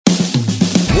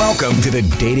Welcome to the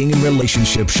Dating and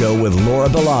Relationship Show with Laura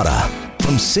Bilotta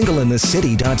from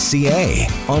singleinthecity.ca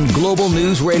on Global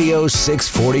News Radio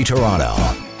 640 Toronto.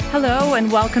 Hello and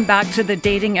welcome back to the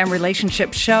Dating and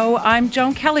Relationship Show. I'm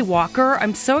Joan Kelly Walker.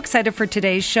 I'm so excited for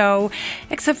today's show,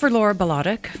 except for Laura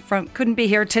Bilotta couldn't be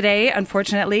here today,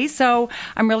 unfortunately. So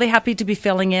I'm really happy to be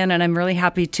filling in, and I'm really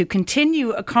happy to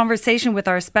continue a conversation with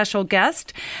our special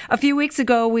guest. A few weeks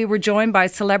ago, we were joined by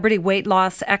celebrity weight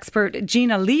loss expert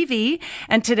Gina Levy,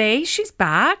 and today she's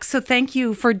back. So thank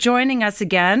you for joining us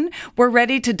again. We're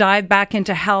ready to dive back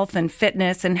into health and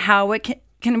fitness and how it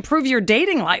can improve your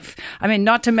dating life. I mean,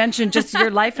 not to mention just your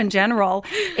life in general.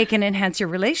 It can enhance your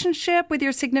relationship with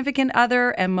your significant other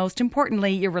and most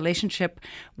importantly, your relationship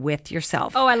with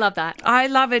yourself. Oh, I love that. I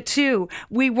love it too.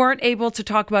 We weren't able to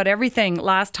talk about everything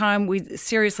last time.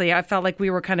 I felt like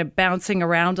we were kind of bouncing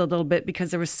around a little bit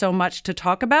because there was so much to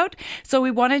talk about. So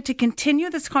we wanted to continue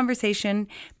this conversation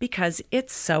because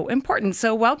it's so important.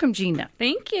 So welcome, Gina.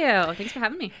 Thank you. Thanks for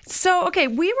having me. So, okay,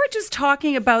 we were just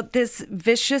talking about this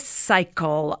vicious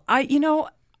cycle.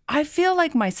 I feel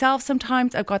like myself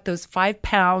sometimes I've got those 5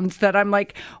 pounds that I'm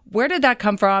like, where did that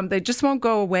come from? They just won't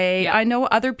go away. Yeah. I know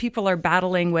other people are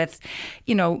battling with,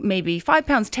 maybe 5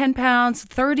 pounds, 10 pounds,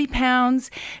 30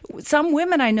 pounds. Some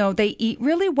women I know, they eat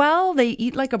really well. They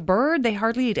eat like a bird. They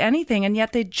hardly eat anything. And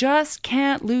yet they just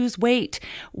can't lose weight.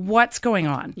 What's going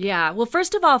on? Yeah. Well,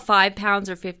 first of all, 5 pounds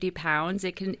or 50 pounds,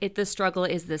 the struggle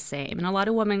is the same. And a lot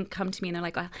of women come to me and they're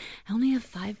like, I only have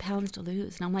 5 pounds to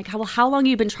lose. And I'm like, well, how long have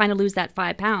you been trying to lose that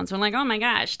 5 pounds? So I'm like, oh my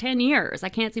gosh, 10 years. I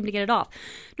can't seem to get it off.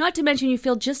 Not to mention you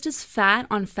feel just as fat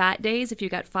on fat days if you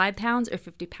got 5 pounds or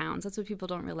 50 pounds. That's what people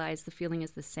don't realize. The feeling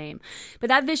is the same. But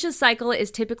that vicious cycle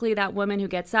is typically that woman who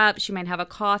gets up, she might have a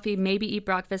coffee, maybe eat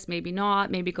breakfast, maybe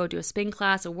not, maybe go do a spin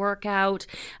class, a workout,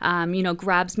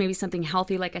 grabs maybe something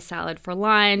healthy like a salad for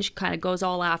lunch, kind of goes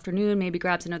all afternoon, maybe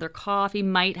grabs another coffee,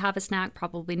 might have a snack,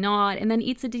 probably not, and then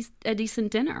eats a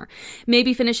decent dinner.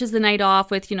 Maybe finishes the night off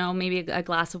with, maybe a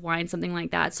glass of wine, something like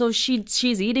that. So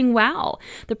she's eating well.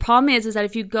 The problem is that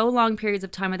if you go long periods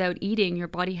of time without eating, your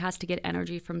body has to get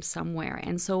energy from somewhere.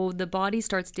 And so the body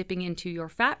starts dipping into your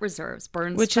fat reserves,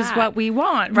 burns Which fat. is what we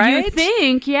want, right? You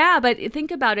think, yeah, but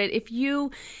think about it. If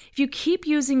you keep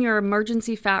using your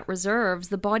emergency fat reserves,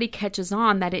 the body catches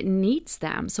on that it needs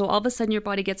them. So all of a sudden your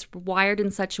body gets wired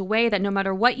in such a way that no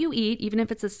matter what you eat, even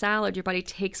if it's a salad, your body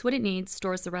takes what it needs,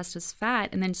 stores the rest as fat,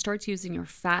 and then starts using your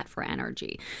fat for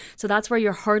energy. So that's where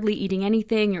you're hardly eating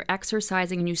anything, you're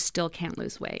exercising, and you still can't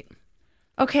lose weight.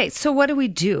 Okay, so what do we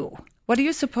do? What are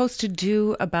you supposed to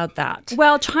do about that?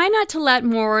 Well, try not to let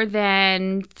more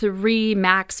than 3,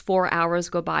 max 4 hours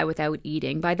go by without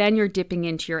eating. By then, you're dipping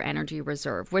into your energy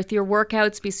reserve. With your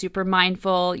workouts, be super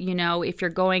mindful. If you're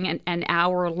going an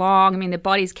hour long, the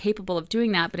body's capable of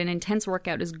doing that, but an intense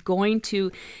workout is going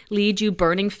to lead you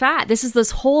burning fat. This is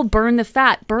this whole burn the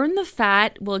fat. Burn the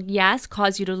fat will, yes,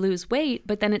 cause you to lose weight,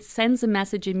 but then it sends a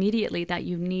message immediately that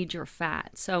you need your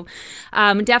fat. So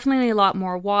definitely a lot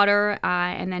more water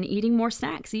and then eating more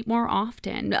snacks, eat more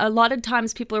often. A lot of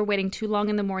times people are waiting too long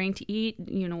in the morning to eat,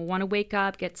 want to wake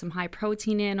up, get some high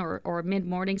protein in or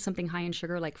mid-morning, something high in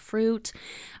sugar like fruit,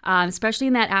 especially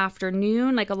in that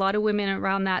afternoon, like a lot of women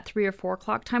around that 3 or 4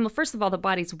 o'clock time. Well, first of all, the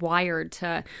body's wired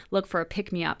to look for a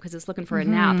pick-me-up because it's looking for a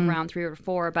nap around 3 or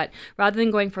 4. But rather than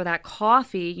going for that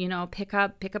coffee, pick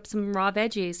up some raw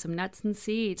veggies, some nuts and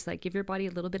seeds, like give your body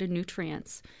a little bit of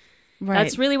nutrients. Right.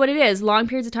 That's really what it is. Long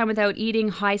periods of time without eating,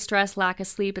 high stress, lack of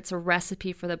sleep. It's a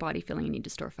recipe for the body feeling you need to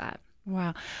store fat.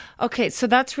 Wow. Okay, so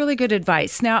that's really good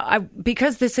advice. Now,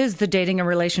 because this is the Dating and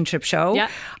Relationship Show, yeah.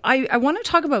 I want to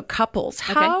talk about couples.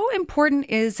 Okay. How important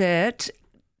is it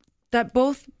that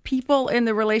both people in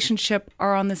the relationship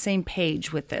are on the same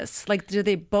page with this? Like, do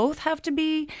they both have to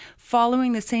be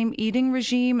following the same eating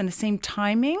regime and the same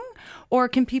timing? Or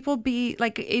can people be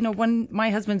like, when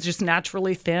my husband's just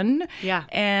naturally thin. Yeah.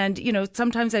 And,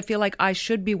 sometimes I feel like I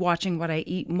should be watching what I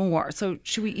eat more. So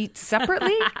should we eat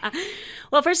separately?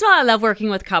 Well, first of all, I love working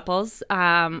with couples.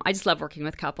 I just love working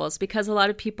with couples because a lot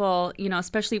of people,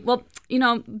 especially,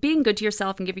 being good to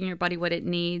yourself and giving your body what it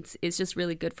needs is just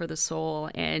really good for the soul.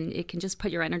 And it can just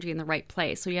put your energy in the right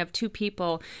place. So you have two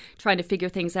people trying to figure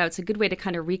things out. It's a good way to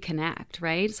kind of reconnect,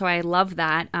 right? So I love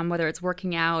that, whether it's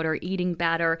working out or eating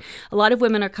better. A lot of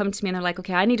women are coming to me and they're like,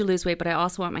 okay, I need to lose weight, but I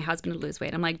also want my husband to lose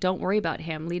weight. I'm like, don't worry about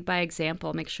him. Lead by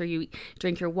example. Make sure you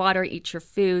drink your water, eat your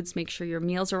foods, make sure your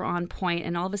meals are on point,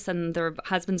 and all of a sudden their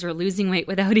husbands are losing weight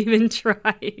without even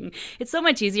trying. It's so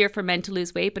much easier for men to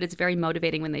lose weight, but it's very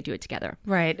motivating when they do it together.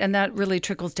 Right. And that really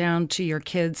trickles down to your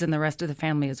kids and the rest of the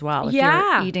family as well. If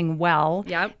you're eating eating well,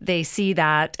 Yep. they see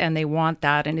that and they want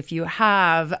that. And if you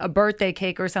have a birthday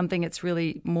cake or something, it's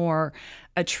really more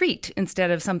a treat instead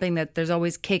of something that there's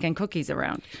always cake and cookies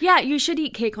around. Yeah, you should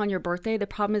eat cake on your birthday. The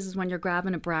problem is when you're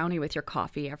grabbing a brownie with your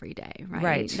coffee every day, right?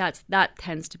 Right. That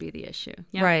tends to be the issue.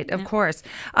 Yeah. Right, of course.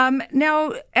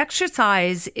 Now,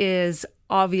 exercise is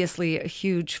obviously a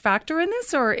huge factor in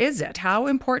this, or is it? How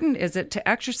important is it to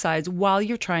exercise while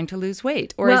you're trying to lose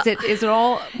weight? Or is it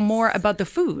all more about the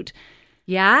food?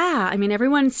 Yeah. I mean,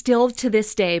 everyone still to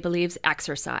this day believes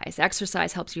exercise.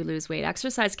 Exercise helps you lose weight.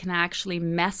 Exercise can actually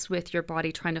mess with your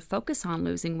body trying to focus on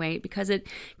losing weight because it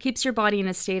keeps your body in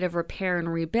a state of repair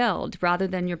and rebuild rather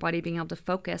than your body being able to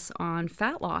focus on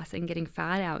fat loss and getting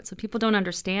fat out. So people don't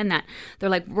understand that. They're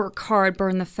like, work hard,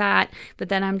 burn the fat. But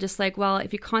then I'm just like, well,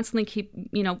 if you constantly keep,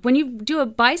 when you do a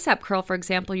bicep curl, for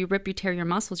example, you tear your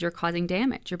muscles, you're causing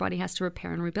damage. Your body has to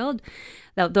repair and rebuild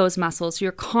those muscles. So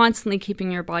you're constantly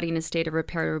keeping your body in a state of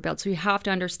repair and rebuild. So you have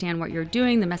to understand what you're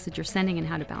doing, the message you're sending, and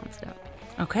how to balance it out.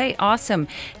 Okay, awesome.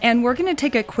 And we're going to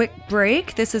take a quick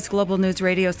break. This is Global News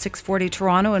Radio 640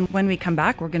 Toronto. And when we come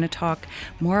back, we're going to talk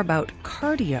more about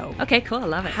cardio. Okay, cool. I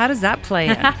love it. How does that play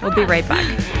in? We'll be right back.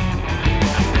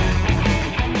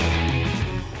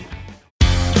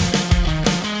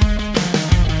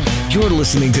 You're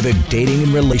listening to the Dating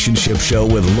and Relationship Show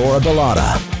with Laura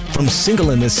Bilotta from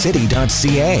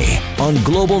singleinthecity.ca on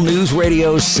Global News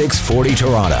Radio 640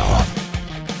 Toronto.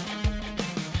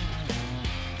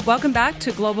 Welcome back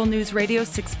to Global News Radio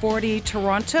 640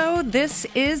 Toronto. This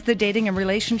is the Dating and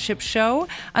Relationship Show.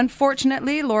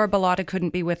 Unfortunately, Laura Bilotta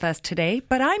couldn't be with us today,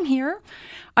 but I'm here.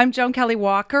 I'm Joan Kelly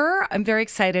Walker. I'm very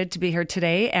excited to be here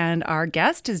today, and our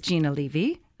guest is Gina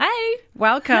Levy. Hi.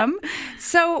 Welcome.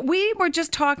 So we were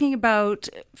just talking about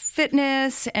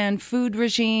fitness and food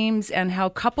regimes and how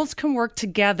couples can work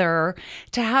together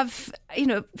to have,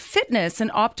 fitness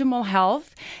and optimal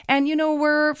health. And,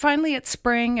 we're finally at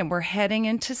spring and we're heading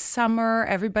into summer.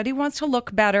 Everybody wants to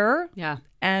look better. Yeah.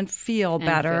 And feel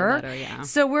better. Yeah.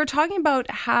 So we're talking about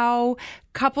how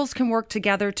couples can work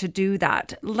together to do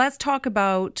that. Let's talk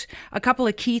about a couple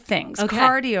of key things. Okay.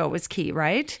 Cardio is key,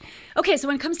 right? Okay, so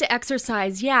when it comes to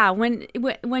exercise,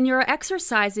 when you're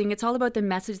exercising, it's all about the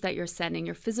message that you're sending.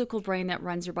 Your physical brain that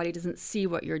runs your body doesn't see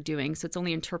what you're doing, so it's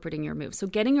only interpreting your moves. So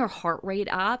getting your heart rate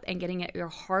up and getting your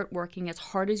heart working as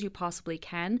hard as you possibly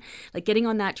can, like getting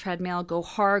on that treadmill, go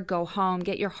hard, go home,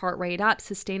 get your heart rate up,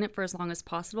 sustain it for as long as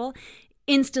possible,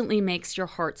 instantly makes your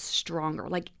heart stronger,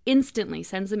 like instantly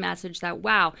sends a message that,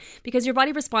 wow, because your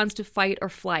body responds to fight or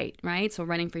flight, right? So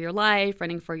running for your life,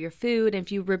 running for your food. And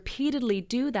if you repeatedly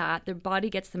do that, the body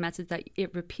gets the message that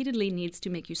it repeatedly needs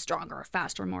to make you stronger or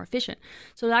faster or more efficient.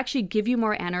 So it'll actually give you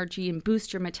more energy and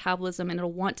boost your metabolism, and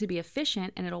it'll want to be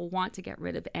efficient, and it'll want to get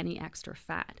rid of any extra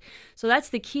fat. So that's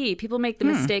the key. People make the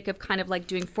mistake of kind of like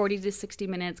doing 40 to 60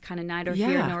 minutes, kind of neither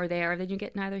here nor there. Then you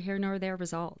get neither here nor there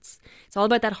results. It's all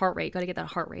about that heart rate. Got to get that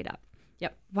heart rate up.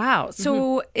 Yep. Wow.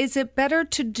 So is it better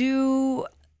to do,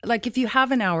 like if you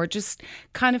have an hour, just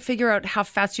kind of figure out how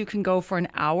fast you can go for an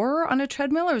hour on a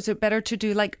treadmill? Or is it better to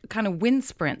do like kind of wind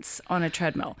sprints on a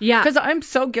treadmill? Yeah. Because I'm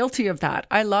so guilty of that.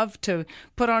 I love to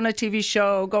put on a TV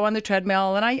show, go on the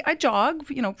treadmill, and I jog,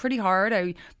 pretty hard.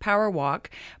 I power walk,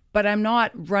 but I'm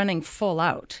not running full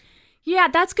out. Yeah,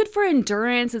 that's good for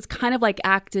endurance. It's kind of like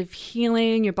active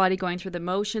healing, your body going through the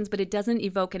motions, but it doesn't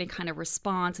evoke any kind of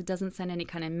response. It doesn't send any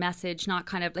kind of message, not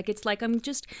kind of like, it's like I'm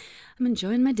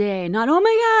enjoying my day, not, oh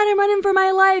my God, I'm running for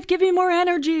my life. Give me more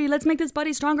energy. Let's make this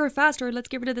body stronger, faster. Let's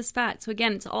get rid of this fat. So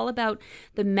again, it's all about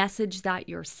the message that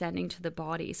you're sending to the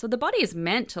body. So the body is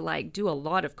meant to like do a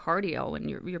lot of cardio, and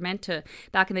you're meant to,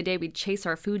 back in the day, we'd chase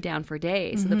our food down for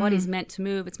days. So the body's meant to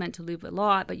move. It's meant to move a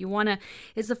lot, but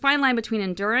it's a fine line between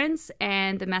endurance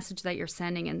and the message that you're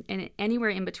sending, and anywhere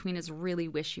in between is really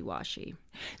wishy-washy.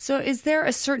 So is there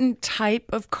a certain type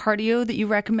of cardio that you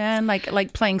recommend,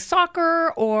 like playing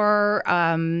soccer or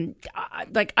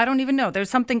like, I don't even know. There's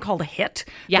something called a HIIT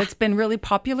that's been really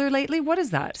popular lately. What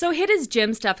is that? So HIIT is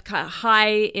gym stuff,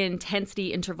 high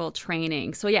intensity interval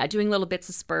training. So yeah, doing little bits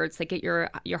of spurts that get your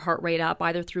heart rate up,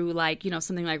 either through like,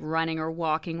 something like running or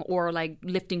walking, or like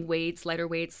lifting weights, lighter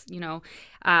weights,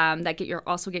 that get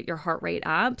your heart rate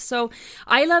up. So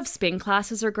I love spin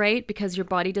classes are great because your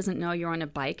body doesn't know you're on a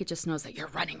bike. It just knows that you're you're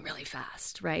running really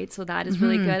fast, right? So that is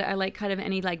really good. I like kind of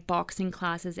any like boxing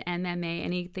classes, MMA,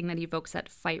 anything that evokes that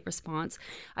fight response.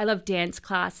 I love dance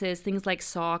classes, things like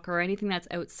soccer, anything that's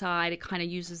outside. It kind of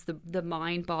uses the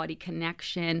mind-body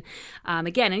connection.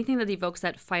 Again, anything that evokes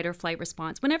that fight or flight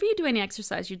response. Whenever you do any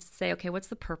exercise, you'd say, okay, what's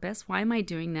the purpose? Why am I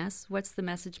doing this? What's the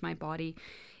message my body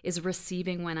is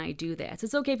receiving when I do this?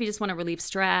 It's okay if you just want to relieve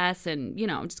stress and,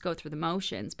 just go through the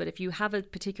motions. But if you have a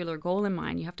particular goal in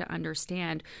mind, you have to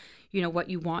understand, what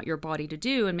you want your body to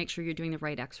do and make sure you're doing the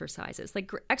right exercises. Like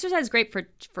exercise is great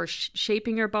for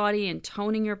shaping your body and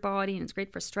toning your body, and it's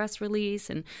great for stress release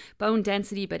and bone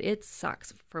density, but it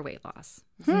sucks for weight loss.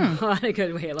 It's not a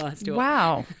good weight loss tool.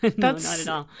 Wow. No, not at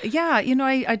all. Yeah,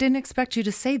 I didn't expect you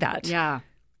to say that. Yeah.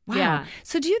 Wow. Yeah.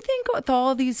 So do you think with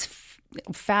all these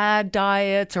fad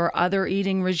diets or other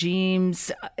eating regimes,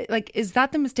 like, is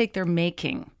that the mistake they're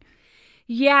making?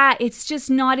 Yeah, it's just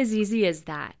not as easy as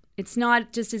that. It's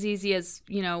not just as easy as,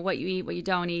 what you eat, what you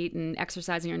don't eat, and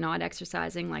exercising or not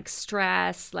exercising, like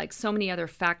stress, like so many other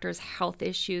factors, health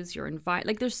issues, your environment.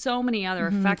 Like there's so many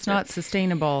other factors. It's not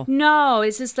sustainable. No,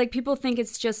 it's just like people think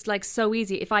it's just like so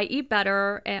easy. If I eat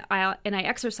better and I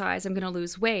exercise, I'm going to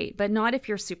lose weight. But not if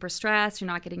you're super stressed, you're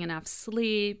not getting enough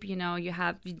sleep, you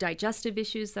have digestive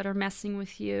issues that are messing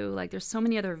with you. Like there's so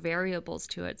many other variables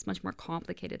to it. It's much more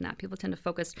complicated than that. People tend to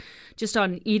focus just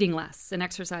on eating less and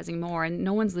exercising more, and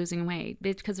no one's losing weight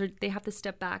because they have to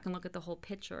step back and look at the whole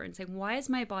picture and say, why is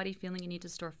my body feeling you need to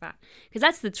store fat? Because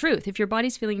that's the truth. If your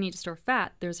body's feeling you need to store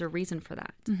fat, there's a reason for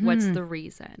that. What's the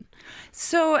reason?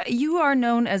 So you are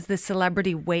known as the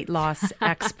celebrity weight loss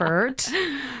expert.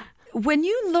 When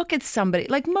you look at somebody,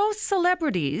 like most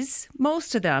celebrities,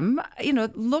 most of them,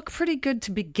 look pretty good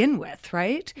to begin with,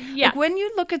 right? Yeah. Like when you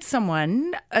look at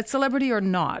someone, a celebrity or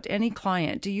not, any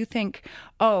client, do you think,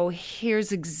 oh,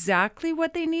 here's exactly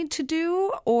what they need to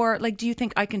do? Or like, do you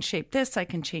think I can shape this, I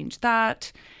can change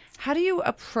that? How do you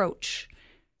approach?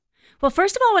 Well,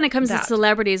 first of all, when it comes to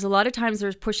celebrities, a lot of times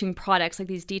they're pushing products like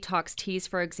these detox teas,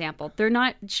 for example. They're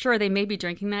not sure they may be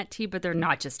drinking that tea, but they're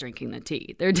not just drinking the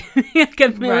tea. They're doing a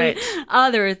million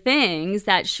other things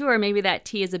that, sure, maybe that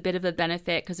tea is a bit of a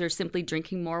benefit because they're simply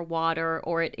drinking more water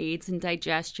or it aids in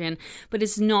digestion, but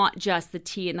it's not just the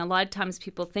tea. And a lot of times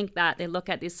people think that. They look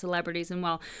at these celebrities and,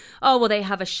 they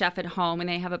have a chef at home and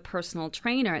they have a personal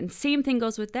trainer. And same thing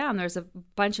goes with them. There's a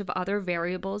bunch of other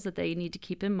variables that they need to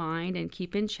keep in mind and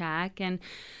keep in check. And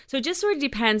so it just sort of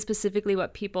depends specifically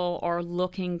what people are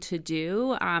looking to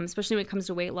do, especially when it comes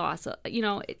to weight loss.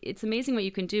 It's amazing what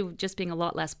you can do just being a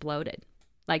lot less bloated.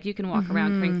 Like you can walk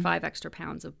around carrying 5 extra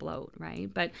pounds of bloat,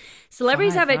 right? But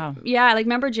celebrities have it. Wow. Yeah, like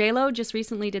remember J-Lo just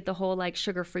recently did the whole like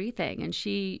sugar-free thing, and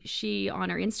she on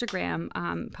her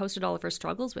Instagram posted all of her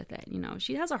struggles with it.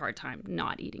 She has a hard time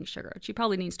not eating sugar. She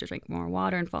probably needs to drink more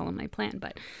water and follow my plan,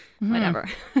 but whatever.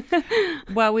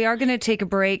 Well, we are going to take a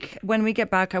break. When we get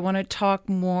back, I want to talk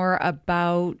more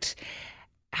about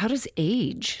how does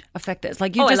age affect this?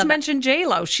 Like you just mentioned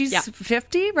J-Lo. She's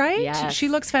 50, right? Yes. She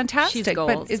looks fantastic. She's goals.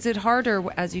 But is it harder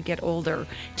as you get older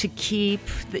to keep,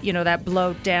 that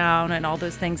bloat down and all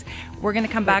those things? We're going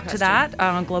to come back to that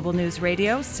on Global News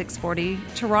Radio, 640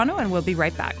 Toronto, and we'll be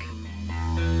right back.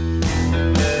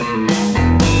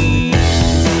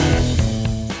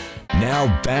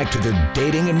 Now back to the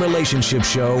Dating and Relationship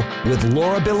Show with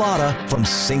Laura Bilotta from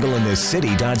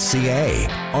singleinthecity.ca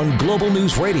on Global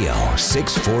News Radio,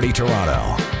 640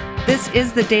 Toronto. This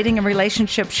is the Dating and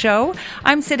Relationship Show.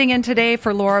 I'm sitting in today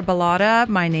for Laura Bilotta.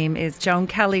 My name is Joan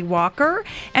Kelly Walker,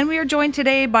 and we are joined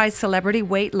today by celebrity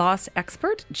weight loss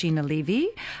expert Gina Levy.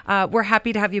 We're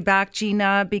happy to have you back,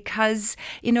 Gina, because,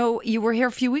 you were here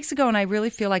a few weeks ago, and I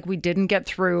really feel like we didn't get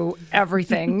through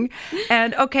everything.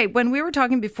 And, okay, when we were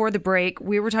talking before the break,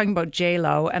 we were talking about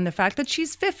J-Lo and the fact that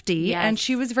she's 50, and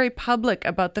she was very public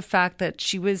about the fact that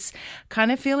she was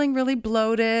kind of feeling really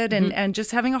bloated and just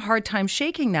having a hard time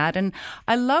shaking that. And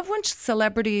I love when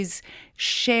celebrities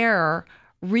share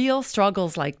real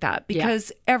struggles like that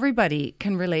because everybody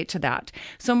can relate to that.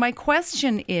 So my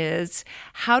question is,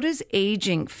 how does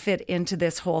aging fit into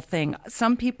this whole thing?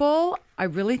 Some people, I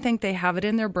really think they have it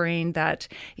in their brain that,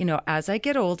 as I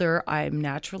get older, I'm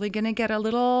naturally going to get a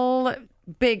little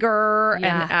bigger and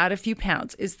add a few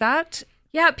pounds. Is that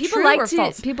Yeah, people true or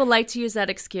false? People like to use that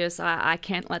excuse. I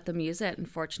can't let them use it,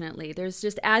 unfortunately. There's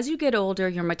just, as you get older,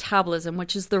 your metabolism,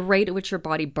 which is the rate at which your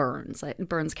body burns, it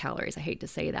burns calories. I hate to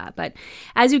say that, but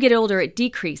as you get older, it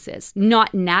decreases,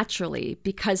 not naturally,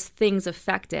 because things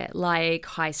affect it, like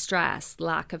high stress,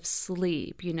 lack of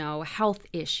sleep, health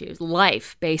issues.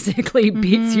 Life basically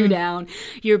beats you down.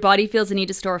 Your body feels the need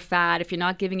to store fat if you're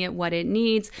not giving it what it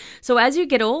needs. So as you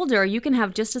get older, you can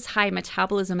have just as high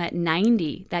metabolism at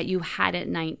 90 that you had at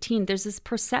 19. There's this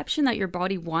perception that your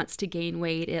body wants to gain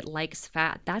weight, it likes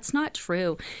fat. That's not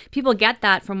true. People get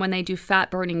that from when they do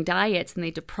fat burning diets and they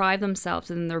deprive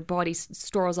themselves and their body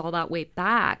stores all that weight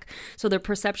back. So their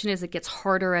perception is it gets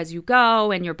harder as you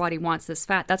go and your body wants this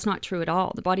fat. That's not true at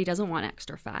all. The body doesn't want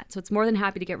extra fat. So it's more than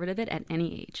happy to get rid of it at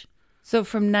any age. So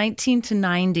from 19 to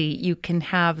 90, you can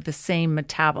have the same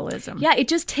metabolism. Yeah, it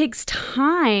just takes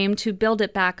time to build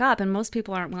it back up, and most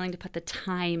people aren't willing to put the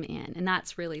time in, and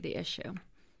that's really the issue.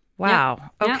 Wow.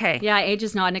 Yep. Okay. Yeah, age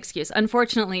is not an excuse.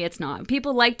 Unfortunately, it's not.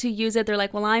 People like to use it. They're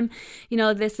like, well, I'm,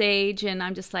 this age. And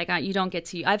I'm just like, you don't get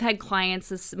to. I've had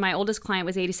clients. My oldest client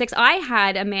was 86. I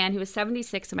had a man who was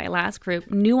 76 in my last group,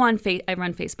 I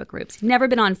run Facebook groups. Never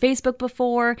been on Facebook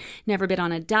before, never been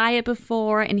on a diet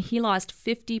before. And he lost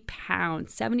 50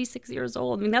 pounds, 76 years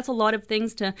old. I mean, that's a lot of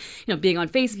things to, being on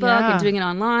Facebook and doing it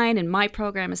online. And my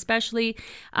program especially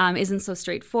isn't so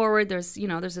straightforward. There's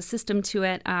a system to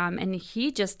it. And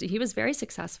he was very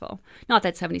successful. Not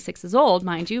that 76 is old,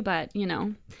 mind you, but,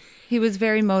 He was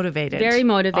very motivated. Very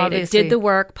motivated. Obviously. Did the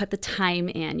work, put the time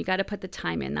in. You got to put the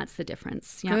time in. That's the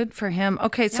difference. Yeah. Good for him.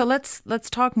 Okay, so let's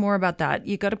talk more about that.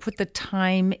 You got to put the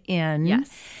time in. Yes.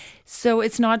 So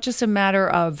it's not just a matter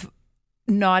of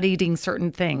not eating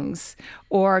certain things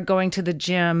or going to the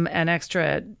gym an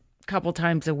extra couple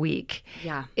times a week.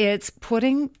 Yeah. It's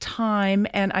putting time.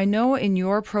 And I know in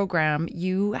your program,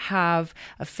 you have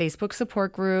a Facebook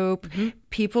support group. Mm-hmm.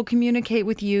 People communicate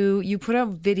with you. You put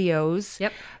out videos.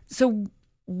 Yep. So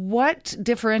what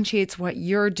differentiates what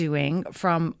you're doing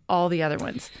from all the other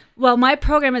ones? Well, my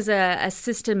program is a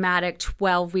systematic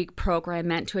 12-week program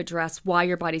meant to address why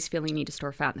your body's feeling you need to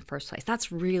store fat in the first place.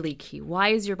 That's really key. Why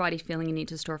is your body feeling you need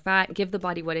to store fat? Give the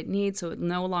body what it needs so it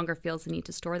no longer feels the need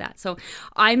to store that. So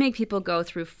I make people go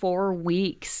through 4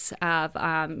 weeks of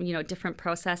different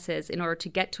processes in order to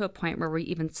get to a point where we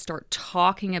even start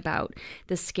talking about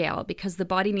the scale, because the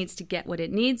body needs to get what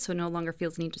it needs so it no longer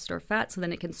feels the need to store fat, so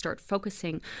then it can start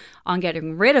focusing on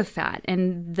getting rid of fat.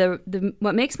 And the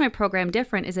what makes my program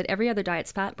different is that every other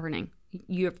diet's fat burning.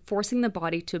 You're forcing the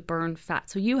body to burn fat.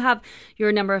 So you have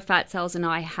your number of fat cells and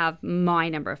I have my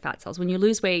number of fat cells. When you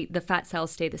lose weight, the fat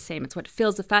cells stay the same. It's what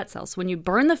fills the fat cells. So when you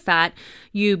burn the fat,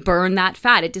 you burn that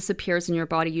fat. It disappears in your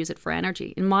body, use it for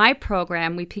energy. In my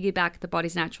program, we piggyback the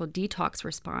body's natural detox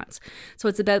response. So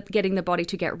it's about getting the body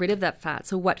to get rid of that fat.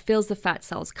 So what fills the fat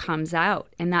cells comes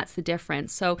out, and that's the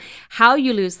difference. So how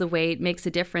you lose the weight makes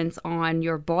a difference on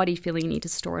your body feeling you need to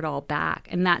store it all back.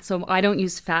 And so I don't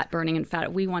use fat burning and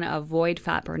fat. We want to avoid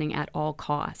fat burning at all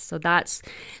costs. So that's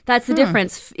the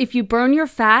difference. If you burn your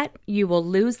fat, you will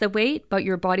lose the weight, but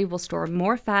your body will store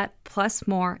more fat plus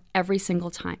more every single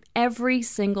time,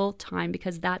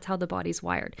 because that's how the body's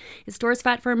wired. It stores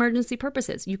fat for emergency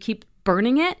purposes. You keep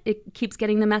burning it, it keeps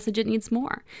getting the message it needs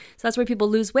more. So that's why people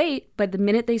lose weight, but the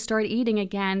minute they start eating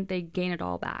again, they gain it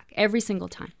all back every single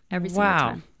time. Every single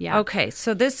time. Yeah. Okay.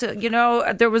 So this,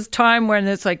 there was time when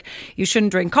it's like you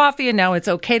shouldn't drink coffee, and now it's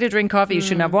okay to drink coffee. You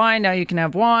shouldn't have wine. Now you can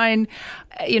have wine.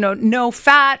 No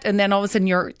fat, and then all of a sudden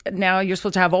you're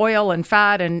supposed to have oil and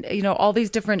fat, and all these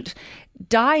different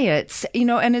diets.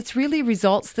 And it's really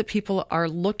results that people are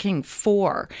looking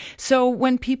for. So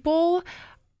when people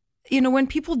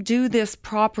do this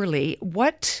properly,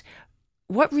 what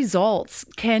results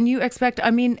can you expect?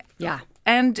 I mean, yeah.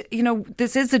 And,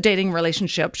 this is a dating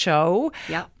relationship show.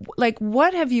 Yeah. Like,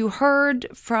 what have you heard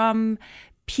from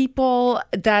people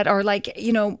that are like,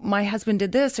 my husband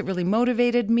did this, it really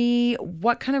motivated me?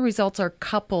 What kind of results are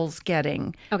couples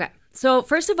getting? Okay. So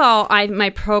first of all, my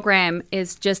program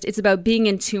is it's about being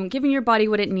in tune, giving your body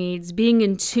what it needs, being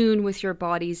in tune with your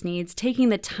body's needs, taking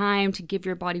the time to give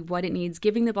your body what it needs,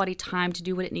 giving the body time to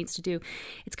do what it needs to do.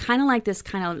 It's kind of like this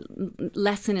kind of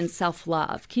lesson in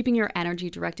self-love, keeping your energy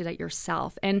directed at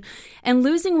yourself, and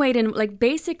losing weight. And like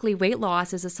basically weight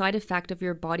loss is a side effect of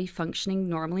your body functioning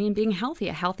normally and being healthy.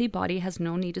 A healthy body has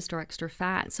no need to store extra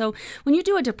fat. So when you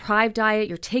do a deprived diet,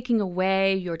 you're taking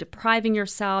away, you're depriving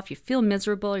yourself, you feel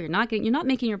miserable, you're not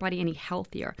making your body any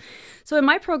healthier. So in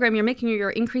my program,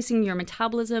 you're increasing your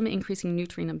metabolism, increasing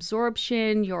nutrient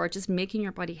absorption, you're just making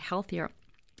your body healthier.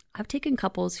 I've taken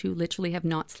couples who literally have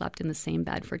not slept in the same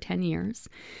bed for 10 years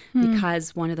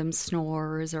because one of them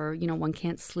snores or, one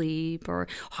can't sleep or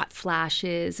hot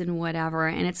flashes and whatever.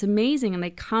 And it's amazing. And they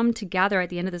come together at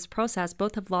the end of this process.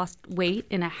 Both have lost weight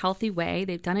in a healthy way.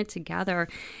 They've done it together.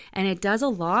 And it does a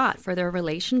lot for their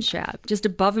relationship, just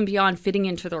above and beyond fitting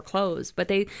into their clothes. But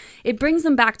it brings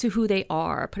them back to who they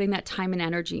are, putting that time and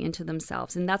energy into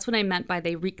themselves. And that's what I meant by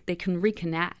they can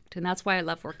reconnect. And that's why I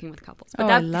love working with couples. But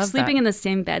I love sleeping that. in the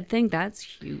same bed thing, that's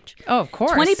huge. Oh, of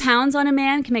course. 20 pounds on a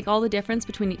man can make all the difference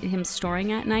between him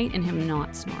snoring at night and him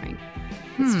not snoring.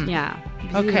 Yeah.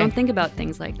 Okay. You don't think about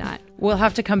things like that. We'll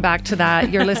have to come back to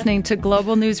that. You're listening to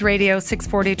Global News Radio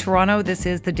 640 Toronto. This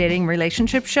is the Dating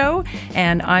Relationship Show,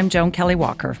 and I'm Joan Kelly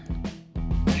Walker.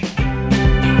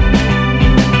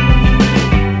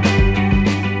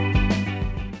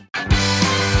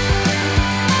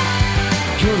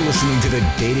 You're listening to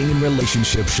the Dating and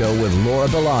Relationship Show with Laura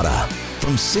Bilotta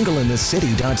from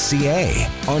singleinthecity.ca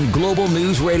on Global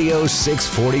News Radio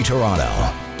 640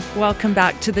 Toronto. Welcome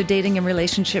back to the Dating and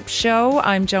Relationship Show.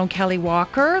 I'm Joan Kelly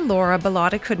Walker. Laura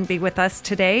Bilotta couldn't be with us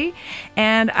today.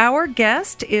 And our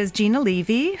guest is Gina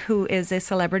Levy, who is a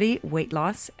celebrity weight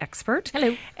loss expert.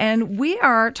 Hello. And we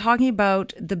are talking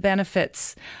about the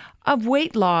benefits of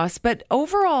weight loss, but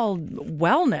overall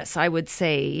wellness, I would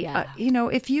say. Yeah.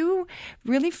 If you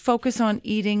really focus on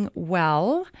eating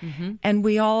well, and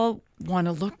we all want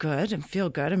to look good and feel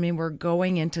good. I mean, we're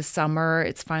going into summer.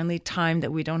 It's finally time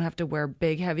that we don't have to wear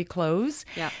big, heavy clothes.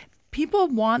 Yeah. People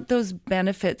want those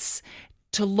benefits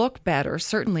to look better,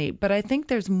 certainly, but I think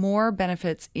there's more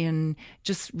benefits in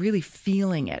just really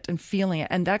feeling it.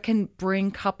 And that can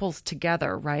bring couples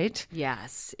together, right?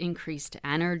 Yes. Increased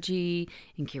energy,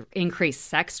 increased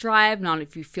sex drive, not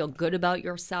if you feel good about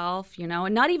yourself,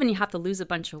 and not even you have to lose a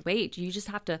bunch of weight. You just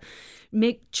have to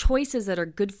make choices that are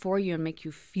good for you and make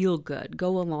you feel good,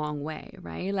 go a long way,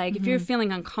 right? Like if you're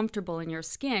feeling uncomfortable in your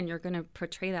skin, you're going to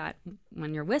portray that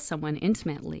when you're with someone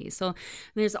intimately. So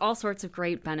there's all sorts of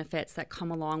great benefits that come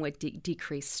along with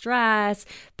decreased stress,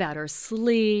 better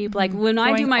sleep. Like when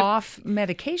I do off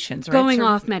medications, right? Going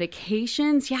off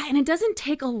medications, yeah, and it doesn't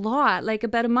take a lot. Like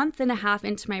about a month and a half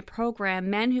into my program,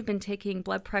 men who've been taking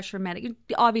blood pressure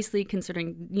obviously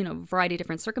considering a variety of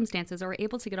different circumstances, are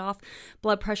able to get off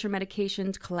blood pressure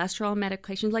medications, cholesterol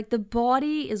medications. Like the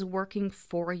body is working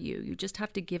for you. You just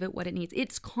have to give it what it needs.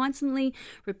 It's constantly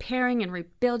repairing and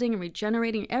rebuilding and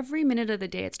regenerating every minute of the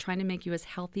day. It's trying to make you as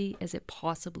healthy as it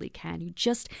possibly can. You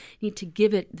just need to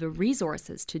give it the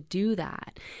resources to do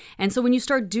that. And so when you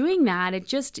start doing that,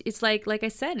 it's like I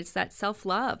said, it's that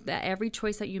self-love, that every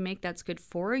choice that you make that's good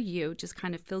for you just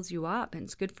kind of fills you up and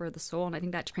it's good for the soul. And I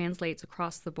think that translates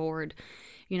across the board,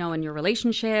 in your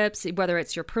relationships, whether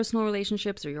it's your personal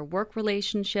relationships or your work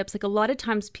relationships. Like a lot of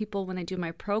times people, when they do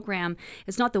my program,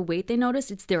 it's not the weight they notice,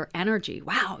 it's their energy.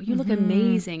 Wow, you look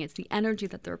amazing. It's the energy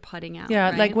that they're putting out.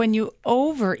 Yeah, right? like when you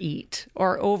overeat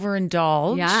or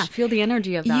overindulge. Yeah, feel the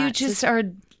energy of that. You just are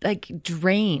like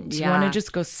drained. Yeah. You want to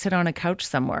just go sit on a couch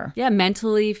somewhere. Yeah,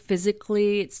 mentally,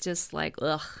 physically, it's just like,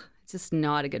 ugh, it's just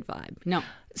not a good vibe. No.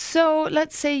 So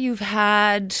let's say you've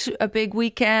had a big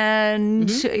weekend,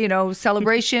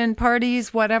 celebration,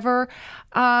 parties, whatever.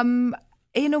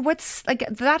 What's like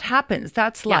that happens.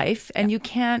 That's life. And you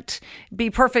can't be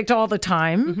perfect all the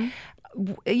time.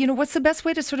 What's the best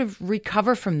way to sort of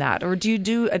recover from that? Or do you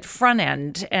do at front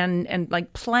end and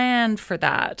like plan for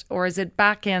that? Or is it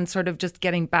back end sort of just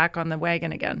getting back on the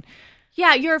wagon again?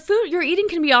 Yeah, your eating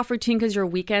can be off routine because your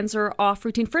weekends are off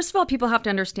routine. first of all, people have to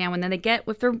understand when they get,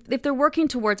 if they're working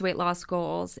towards weight loss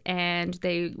goals and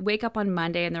they wake up on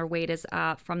Monday and their weight is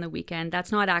up from the weekend,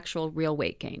 that's not actual real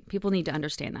weight gain. People need to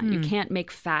understand that. You can't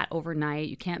make fat overnight.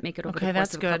 You can't make it over the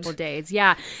course of a couple of days.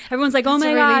 Yeah. Everyone's like, oh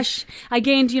my gosh, I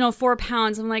gained, 4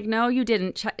 pounds. I'm like, no, you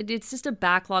didn't. It's just a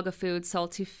backlog of food,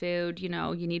 salty food, you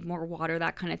need more water,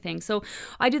 that kind of thing. So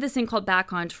I do this thing called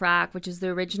Back on Track, which is the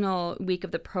original week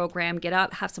of the program. Get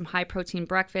up, have some high protein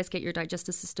breakfast, get your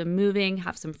digestive system moving,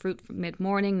 have some fruit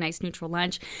mid-morning, nice neutral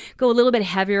lunch. Go a little bit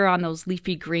heavier on those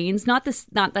leafy greens. Not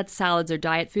that salads or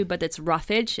diet food, but that's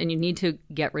roughage, and you need to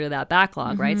get rid of that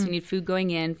backlog, right? So you need food going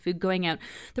in, food going out.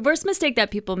 The worst mistake that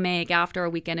people make after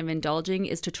a weekend of indulging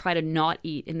is to try to not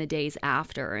eat in the days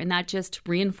after, and that just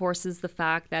reinforces the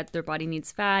fact that their body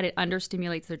needs fat. It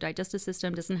understimulates their digestive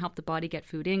system, doesn't help the body get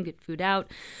food in, get food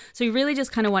out. So you really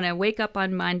just kind of want to wake up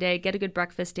on Monday, get a good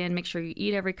breakfast in, make sure you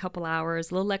eat every couple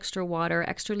hours, a little extra water,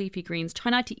 extra leafy greens. Try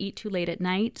not to eat too late at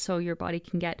night so your body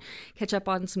can catch up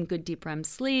on some good deep REM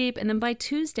sleep. And then by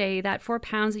Tuesday, that 4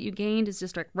 pounds that you gained is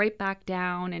just like right back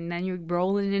down, and then you're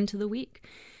rolling into the week.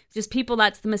 Just people,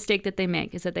 that's the mistake that they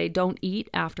make, is that they don't eat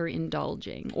after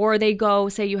indulging. Or they go,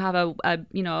 say you have a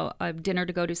dinner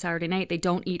to go to Saturday night, they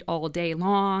don't eat all day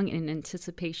long in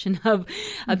anticipation of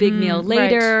a big meal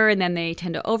later, and then they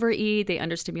tend to overeat, they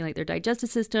understimulate their digestive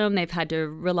system, they've had to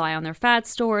rely on their fat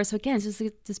store. So again, it's just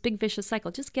this big vicious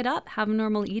cycle. Just get up, have a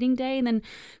normal eating day, and then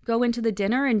go into the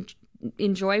dinner and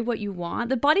enjoy what you want.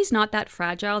 The body's not that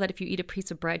fragile that if you eat a piece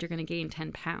of bread, you're going to gain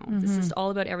 10 pounds. It's just all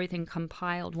about everything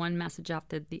compiled, one message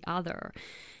after the other.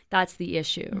 That's the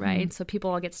issue, right? So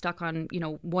people all get stuck on,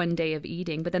 one day of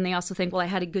eating, but then they also think, well, I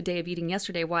had a good day of eating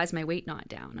yesterday. Why is my weight not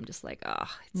down? I'm just like,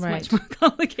 it's much more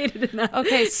complicated than that.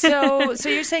 Okay, so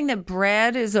you're saying that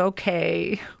bread is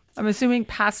okay. I'm assuming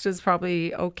pasta is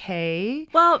probably okay.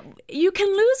 Well, you can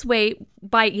lose weight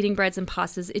by eating breads and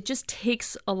pastas. It just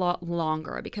takes a lot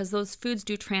longer because those foods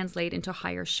do translate into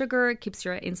higher sugar. It keeps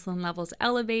your insulin levels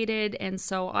elevated. And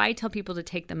so I tell people to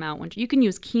take them out. You can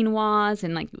use quinoas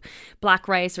and like black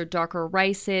rice or darker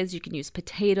rices. You can use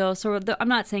potatoes. So I'm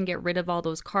not saying get rid of all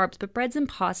those carbs, but breads and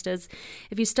pastas,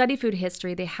 if you study food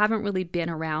history, they haven't really been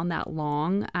around that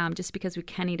long. Just because we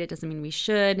can eat it doesn't mean we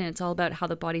should. And it's all about how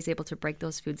the body's able to break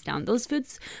those foods down. Those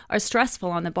foods are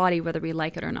stressful on the body, whether we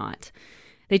like it or not.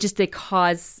 They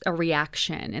cause a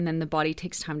reaction, and then the body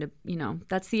takes time to,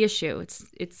 that's the issue.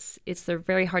 They're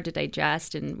very hard to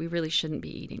digest, and we really shouldn't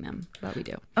be eating them, but we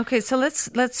do. Okay, so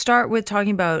let's start with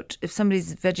talking about if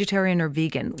somebody's vegetarian or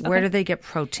vegan, where do they get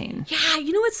protein? Yeah,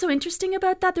 you know what's so interesting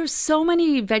about that? There's so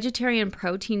many vegetarian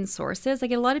protein sources. I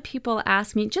get a lot of people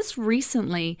ask me just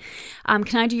recently,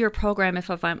 can I do your program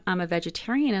if I'm a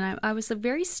vegetarian? And I was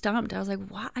very stumped. I was like,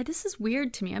 wow, this is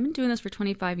weird to me. I've been doing this for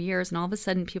 25 years, and all of a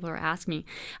sudden people are asking me.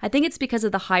 I think it's because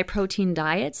of the high protein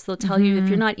diets. They'll tell you if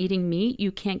you're not eating meat,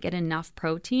 you can't get enough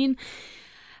protein.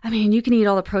 I mean, you can eat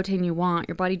all the protein you want.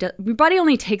 Your body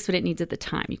only takes what it needs at the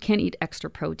time. You can't eat extra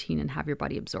protein and have your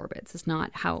body absorb it. It's just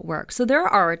not how it works. So there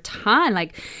are a ton.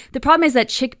 Like the problem is that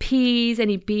chickpeas,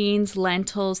 any beans,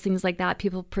 lentils, things like that,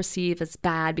 people perceive as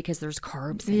bad because there's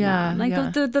carbs in them. Like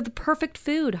the perfect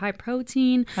food, high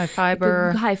protein, high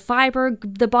fiber.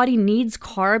 The body needs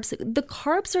carbs. The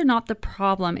carbs are not the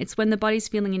problem. It's when the body's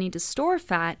feeling you need to store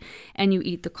fat and you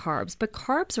eat the carbs. But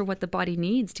carbs are what the body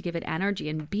needs to give it energy.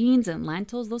 And beans and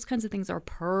lentils, those kinds of things are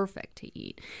perfect to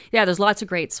eat. Yeah, there's lots of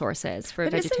great sources for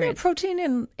vegetarians. Isn't there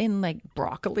protein in like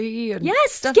broccoli and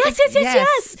stuff?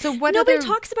 Yes. So what nobody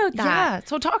talks about that. Yeah,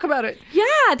 so talk about it.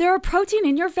 Yeah, there are protein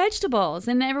in your vegetables,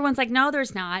 and everyone's like, no,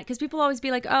 there's not, because people always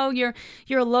be like, oh, you're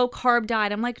a low carb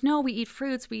diet. I'm like, no, we eat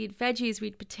fruits, we eat veggies, we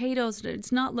eat potatoes.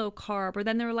 It's not low carb. Or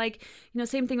then they're like,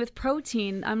 same thing with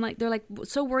protein. I'm like, they're like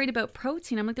so worried about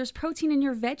protein. I'm like, there's protein in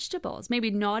your vegetables.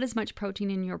 Maybe not as much protein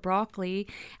in your broccoli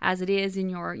as it is in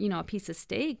your a piece of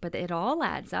steak, but it all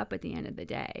adds up at the end of the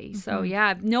day. So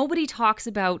yeah, nobody talks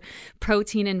about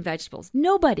protein in vegetables.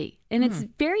 Nobody. And it's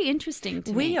very interesting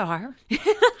to me. We are.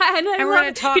 and we're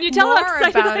going to talk more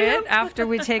about it after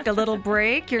we take a little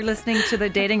break. You're listening to the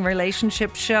Dating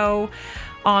Relationship Show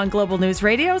on Global News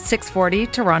Radio, 640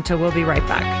 Toronto. We'll be right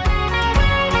back.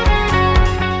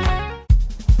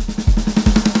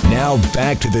 Now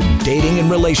back to the Dating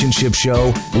and Relationship Show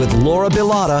with Laura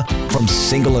Bilotta from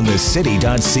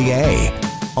singleinthecity.ca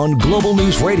on Global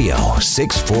News Radio,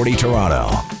 640 Toronto.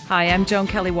 Hi, I'm Joan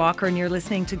Kelly Walker, and you're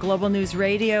listening to Global News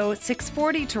Radio,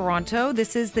 640 Toronto.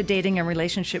 This is the Dating and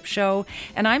Relationship Show,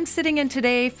 and I'm sitting in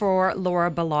today for Laura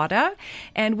Bilotta,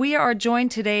 and we are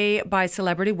joined today by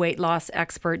celebrity weight loss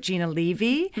expert Gina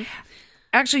Levy. Mm-hmm.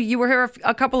 Actually, you were here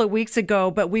a couple of weeks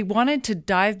ago, but we wanted to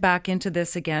dive back into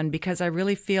this again because I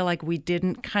really feel like we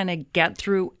didn't kind of get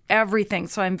through everything.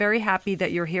 So I'm very happy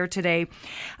that you're here today.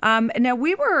 Now,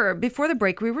 before the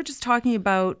break, we were just talking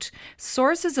about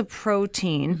sources of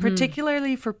protein,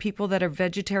 particularly for people that are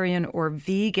vegetarian or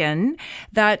vegan,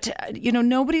 that,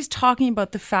 nobody's talking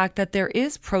about the fact that there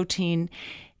is protein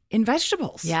in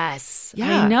vegetables. Yes.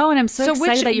 Yeah. I know, and I'm so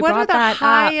excited that you brought that up. What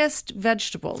are the highest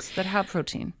vegetables that have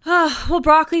protein? Well,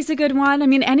 broccoli's a good one. I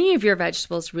mean, any of your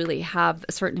vegetables really have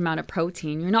a certain amount of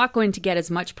protein. You're not going to get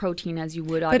as much protein as you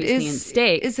would, obviously, in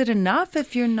steak. Is it enough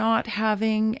if you're not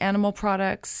having animal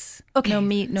products? Okay. No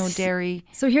meat, no dairy?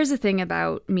 So here's the thing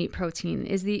about meat protein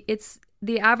is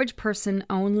the average person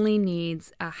only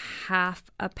needs a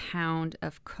half a pound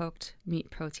of cooked meat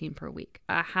protein per week.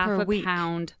 A half a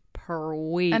pound per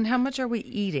week. And how much are we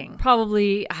eating?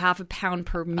 Probably half a pound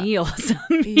per meal. Some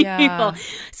yeah. people.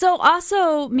 So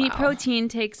also meat protein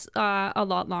takes a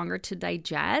lot longer to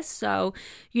digest. So,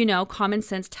 common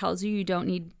sense tells you don't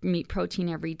need meat protein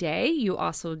every day. You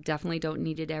also definitely don't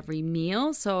need it every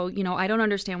meal. So, I don't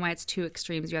understand why it's two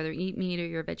extremes. You either eat meat or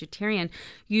you're a vegetarian.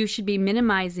 You should be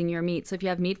minimizing your meat. So if you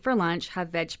have meat for lunch, have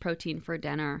veg protein for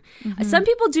dinner. Some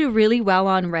people do really well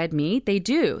on red meat. They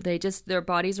do. Their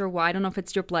bodies are I don't know if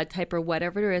it's your blood type or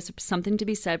whatever. There is something to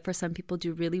be said for some people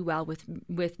do really well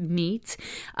with meat.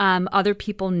 Other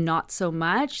people not so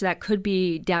much. That could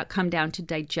be come down to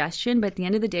digestion. But at the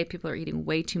end of the day, people are eating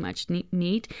way too much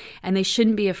meat, and they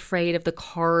shouldn't be afraid of the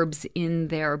carbs in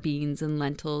their beans and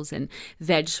lentils and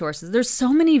veg sources. There's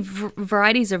so many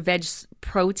varieties of veg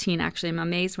protein. Actually, I'm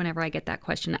amazed whenever I get that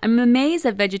question. I'm amazed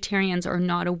that vegetarians are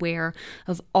not aware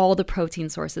of all the protein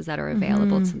sources that are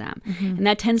available to them. And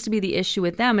that tends to be the issue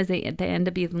with them, is they end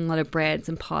up eating a lot of breads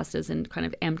and pastas and kind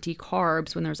of empty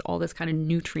carbs when there's all this kind of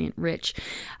nutrient-rich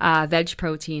veg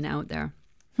protein out there.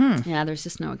 Yeah, there's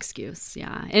just no excuse.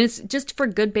 Yeah. And it's just for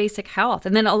good basic health.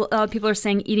 And then a lot of people are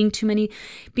saying eating too many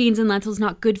beans and lentils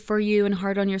not good for you and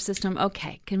hard on your system.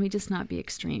 Okay, can we just not be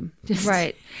extreme?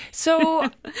 Right. So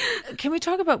can we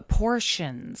talk about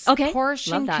portions? Okay.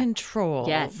 Portion control.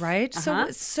 Yes. Right?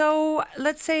 So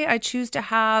let's say I choose to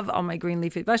have all my green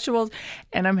leafy vegetables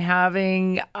and I'm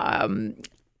having, I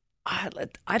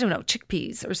don't know,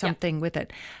 chickpeas or something with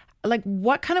it. Like,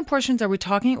 what kind of portions are we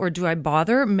talking? Or do I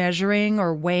bother measuring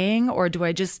or weighing? Or do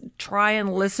I just try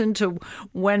and listen to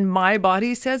when my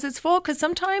body says it's full? Because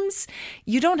sometimes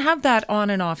you don't have that on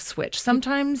and off switch.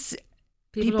 Sometimes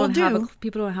people do.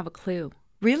 People don't have a clue.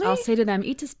 Really? I'll say to them,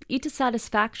 eat to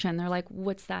satisfaction. They're like,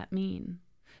 what's that mean?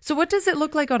 So what does it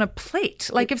look like on a plate?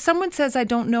 Like if someone says, I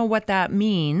don't know what that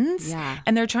means,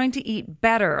 and they're trying to eat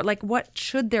better, like what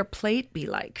should their plate be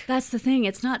like? That's the thing.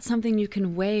 It's not something you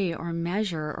can weigh or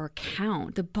measure or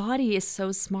count. The body is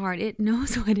so smart. It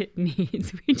knows what it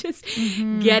needs. We just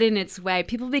get in its way.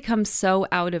 People become so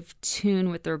out of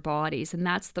tune with their bodies, and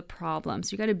that's the problem.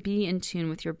 So you got to be in tune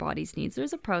with your body's needs.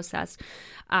 There's a process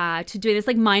to doing this,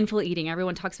 like mindful eating.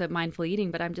 Everyone talks about mindful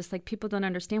eating, but I'm just like, people don't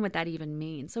understand what that even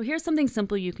means. So here's something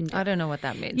simple you can do. I don't know what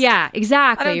that means. Yeah,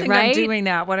 exactly. I don't think I'm doing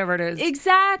that, whatever it is.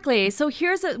 Exactly. So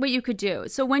here's what you could do.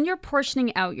 So when you're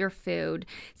portioning out your food,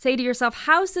 say to yourself,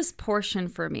 how's this portion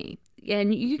for me?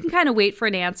 And you can kind of wait for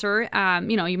an answer.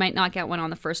 You might not get one on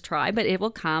the first try, but it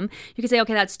will come. You can say,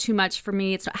 okay, that's too much for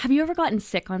me. Have you ever gotten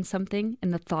sick on something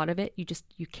and the thought of it, you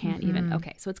can't even.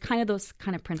 Okay, so it's kind of those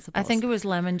kind of principles. I think it was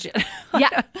lemon gin.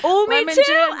 Yeah. Oh, me lemon too.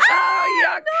 Gin. Oh,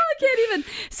 yuck. No, I can't even.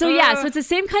 So so it's the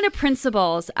same kind of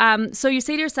principles. So you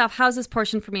say to yourself, how's this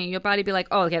portion for me? Your body be like,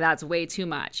 oh, okay, that's way too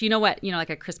much. You know what? Like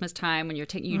at Christmas time when you're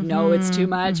taking, it's too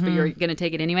much, but you're going to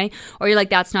take it anyway. Or you're like,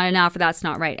 that's not enough or that's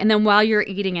not right. And then while you're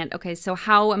eating it, okay, so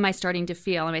how am I starting to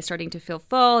feel? Am I starting to feel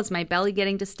full? Is my belly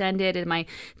getting distended? Am I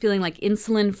feeling like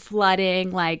insulin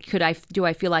flooding? Like, do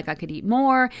I feel like I could eat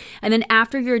more? And then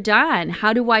after you're done,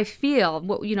 how do I feel?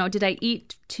 Did I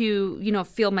eat to,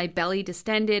 feel my belly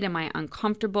distended? Am I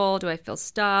uncomfortable? Do I feel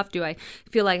stuffed? Do I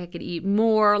feel like I could eat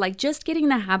more? Like just getting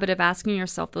the habit of asking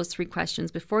yourself those 3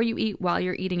 questions before you eat, while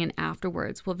you're eating, and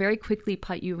afterwards will very quickly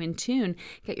put you in tune,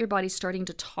 get your body starting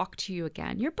to talk to you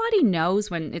again. Your body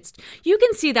knows when you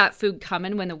can see that food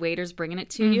coming when the waiter's bringing it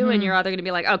to you, and you're either going to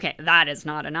be like, okay, that is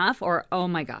not enough, or, oh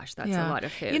my gosh, that's a lot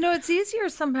of food. It's easier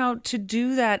somehow to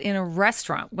do that in a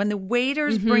restaurant when the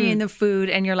waiter's bringing the food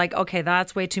and you're like, okay,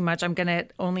 that's way too much. I'm going to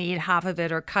only eat half of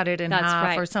it or cut it in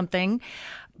half or something.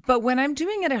 But when I'm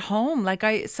doing it at home, like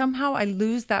I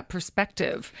lose that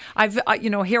perspective.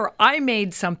 Here I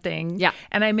made something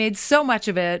and I made so much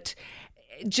of it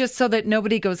just so that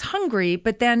nobody goes hungry,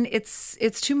 but then it's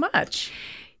too much.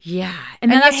 Yeah.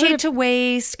 And then I hate to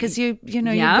waste because you've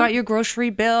got your grocery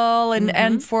bill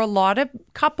and for a lot of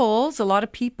couples, a lot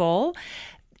of people,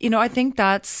 I think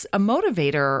that's a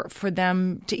motivator for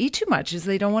them to eat too much is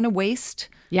they don't want to waste.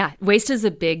 Yeah, waste is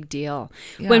a big deal.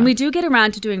 Yeah. When we do get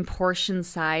around to doing portion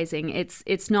sizing,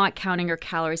 it's not counting your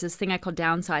calories. This thing I call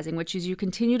downsizing, which is you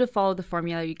continue to follow the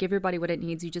formula. You give your body what it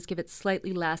needs. You just give it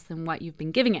slightly less than what you've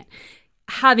been giving it,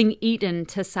 having eaten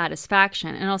to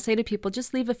satisfaction. And I'll say to people,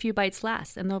 just leave a few bites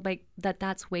less. And they'll be like,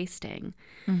 that's wasting.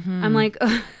 I'm like,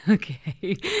 oh,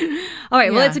 okay. All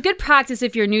right. Well, it's a good practice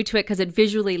if you're new to it because it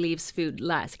visually leaves food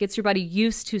less. It gets your body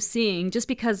used to seeing, just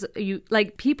because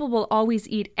people will always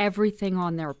eat everything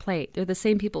on their plate. They're the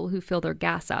same people who fill their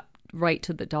gas up right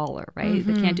to the dollar, right?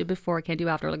 They can't do before, can't do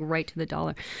after, like right to the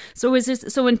dollar. So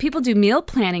when people do meal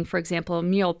planning, for example,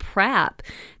 meal prep,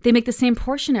 they make the same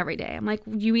portion every day. I'm like,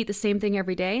 you eat the same thing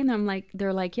every day? And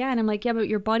they're like, yeah. And I'm like, yeah, but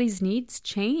your body's needs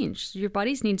change. Your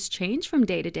body's needs change from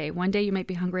day to day. One day you might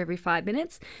be hungry every 5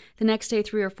 minutes. The next day,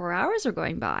 3 or 4 hours are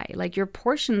going by. Like your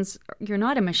portions, you're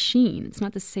not a machine. It's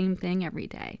not the same thing every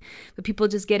day. But people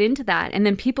just get into that. And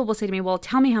then people will say to me, well,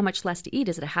 tell me how much less to eat.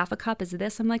 Is it a half a cup? Is it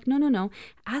this? I'm like, no.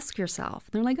 Ask yourself.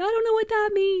 And they're like, I don't know what that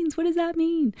means. What does that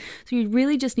mean? So you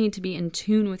really just need to be in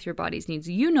tune with your body's needs.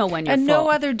 You know when you're full. And no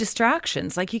other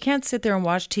distractions. Like you can't sit there and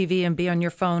watch TV and be on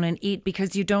your phone and eat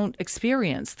because you don't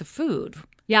experience the food.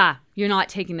 Yeah, you're not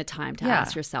taking the time to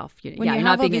ask yourself. When you're you not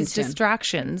have all being these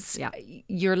distractions, Yeah.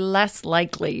 you're less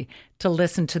likely to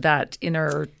listen to that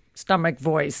inner stomach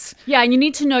voice. Yeah, and you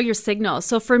need to know your signals.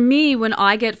 So for me, when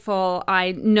I get full,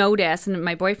 I notice, and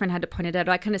my boyfriend had to point it out,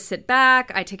 I kind of sit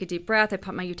back, I take a deep breath, I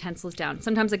put my utensils down.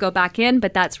 Sometimes I go back in,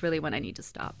 but that's really when I need to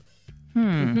stop.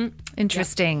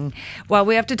 Interesting. Yeah. Well,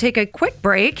 we have to take a quick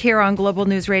break here on Global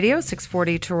News Radio,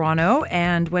 640 Toronto.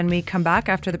 And when we come back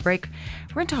after the break,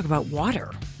 we're going to talk about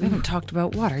water. We haven't talked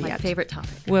about water yet. My favorite topic.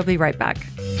 We'll be right back.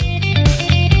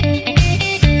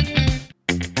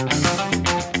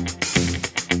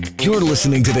 You're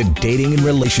listening to the Dating and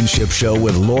Relationship Show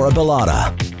with Laura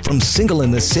Bilotta from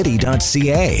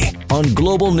singleinthecity.ca on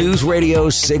Global News Radio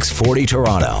 640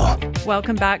 Toronto.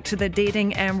 Welcome back to the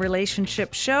Dating and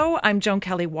Relationship Show. I'm Joan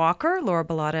Kelly Walker. Laura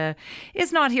Bilotta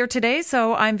is not here today,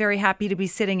 so I'm very happy to be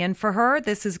sitting in for her.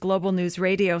 This is Global News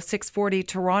Radio 640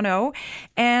 Toronto.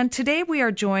 And today we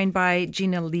are joined by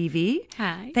Gina Levy.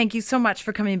 Hi. Thank you so much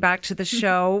for coming back to the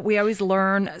show. We always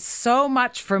learn so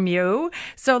much from you.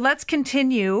 So let's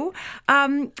continue.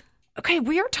 Okay,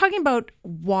 we are talking about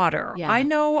water. Yeah. I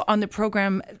know on the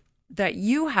program that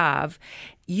you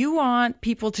want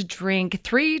people to drink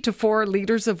 3 to 4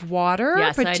 liters of water,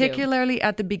 yes, particularly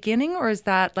at the beginning, or is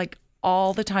that like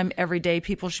all the time, every day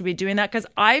people should be doing that? Because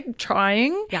I'm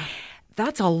trying. Yeah.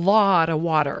 That's a lot of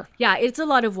water. Yeah, it's a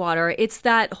lot of water. It's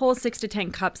that whole 6 to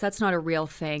 10 cups. That's not a real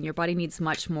thing. Your body needs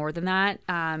much more than that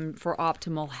for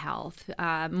optimal health.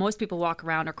 Most people walk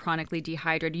around are chronically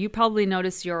dehydrated. You probably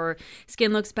notice your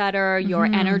skin looks better, your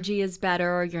energy is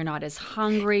better, you're not as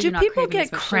hungry. Do people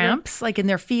get cramps like in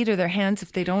their feet or their hands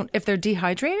if they're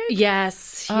dehydrated?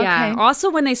 Yes. Okay. Yeah. Also,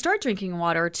 when they start drinking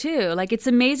water too, like it's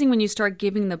amazing when you start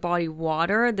giving the body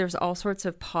water, there's all sorts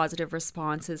of positive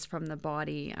responses from the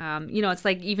body. It's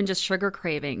like even just sugar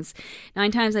cravings.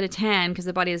 9 times out of 10, because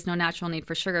the body has no natural need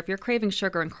for sugar, if you're craving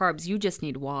sugar and carbs, you just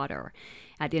need water.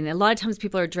 At the end, a lot of times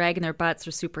people are dragging their butts,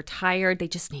 they're super tired, they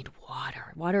just need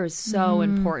water. Water is so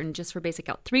important just for basic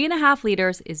health. 3.5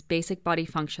 liters is basic body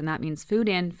function. That means food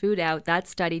in, food out. That's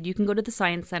studied. You can go to the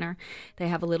Science Center. They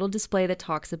have a little display that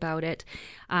talks about it.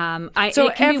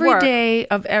 So every day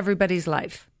of everybody's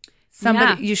life.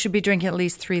 You should be drinking at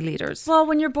least 3 liters. Well,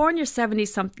 when you're born, you're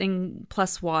 70-something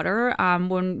plus water.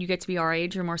 When you get to be our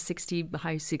age, you're more 60,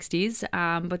 high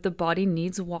 60s. But the body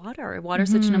needs water. Water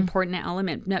is such an important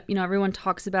element. Everyone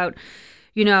talks about,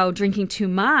 drinking too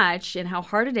much and how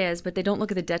hard it is, but they don't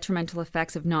look at the detrimental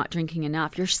effects of not drinking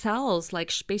enough. Your cells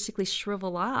basically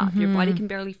shrivel up. Your body can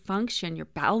barely function. Your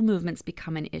bowel movements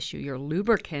become an issue. Your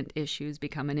lubricant issues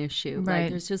become an issue. Right.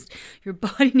 Your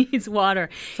body needs water.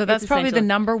 So that's probably the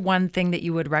number one thing that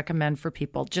you would recommend for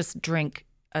people. Just drink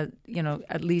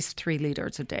at least 3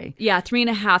 liters a day. Yeah,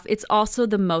 3.5. It's also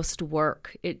the most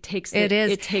work. It takes the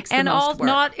most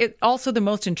work. Also the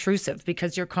most intrusive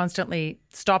because you're constantly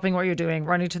stopping what you're doing,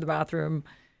 running to the bathroom.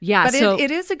 Yeah, but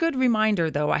it is a good reminder,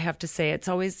 though. I have to say,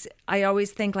 I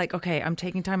always think like, okay, I'm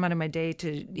taking time out of my day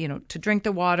to drink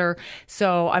the water.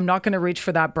 So I'm not going to reach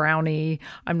for that brownie.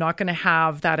 I'm not going to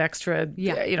have that extra,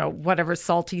 whatever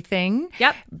salty thing.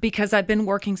 Yep. Because I've been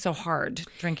working so hard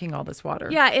drinking all this water.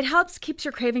 Yeah, it keeps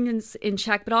your cravings in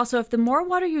check. But also, if the more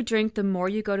water you drink, the more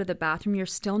you go to the bathroom, you're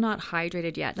still not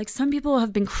hydrated yet. Like some people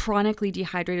have been chronically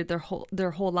dehydrated their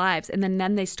whole lives, and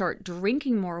then they start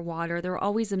drinking more water. They're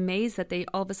always amazed that they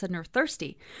all of a sudden are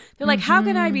thirsty. They're like, how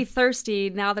can I be thirsty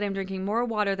now that I'm drinking more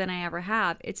water than I ever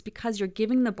have? It's because you're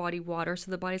giving the body water.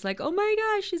 So the body's like, oh my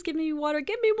gosh, she's giving me water.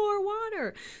 Give me more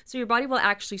water. So your body will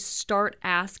actually start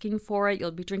asking for it.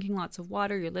 You'll be drinking lots of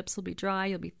water. Your lips will be dry.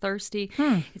 You'll be thirsty.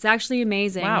 It's actually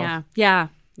amazing. Wow. Yeah.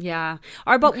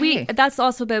 That's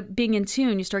also about being in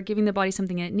tune. You start giving the body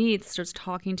something it needs, it starts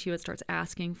talking to you, it starts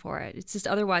asking for it. It's just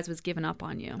otherwise was given up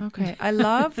on you. Okay. I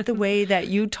love the way that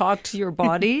you talk to your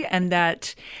body and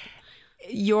that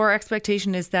your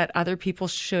expectation is that other people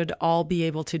should all be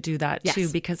able to do that too,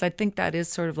 because I think that is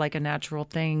sort of like a natural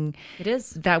thing. It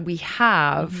is. That we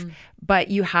have, but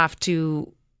you have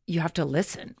to you have to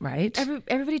listen, right?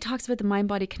 Everybody talks about the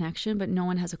mind-body connection, but no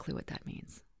one has a clue what that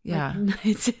means. Yeah. Like,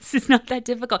 it's not that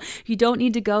difficult. You don't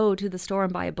need to go to the store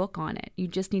and buy a book on it. You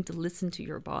just need to listen to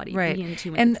your body. Right. Be in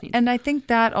tune with and its needs. and I think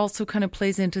that also kind of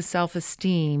plays into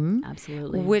self-esteem.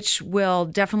 Absolutely. Which will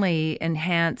definitely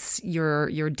enhance your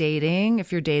dating,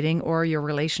 if you're dating, or your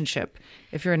relationship,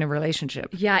 if you're in a relationship.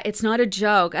 Yeah, it's not a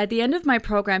joke. At the end of my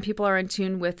program, people are in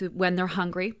tune with when they're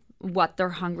hungry, what they're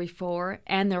hungry for,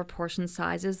 and their portion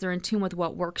sizes. They're in tune with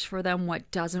what works for them, what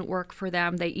doesn't work for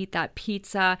them. They eat that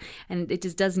pizza and it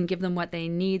just doesn't give them what they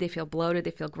need. They feel bloated,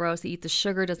 they feel gross. They eat the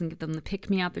sugar, doesn't give them the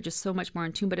pick-me-up. They're just so much more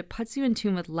in tune, but it puts you in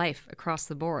tune with life across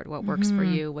the board. What works for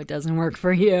you, what doesn't work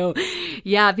for you.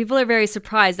 Yeah, people are very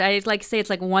surprised. I like to say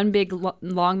it's like one big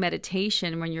long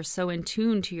meditation when you're so in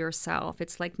tune to yourself.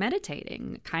 It's like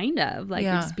meditating, kind of. Like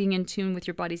you're just being in tune with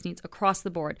your body's needs across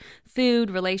the board. Food,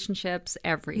 relationships,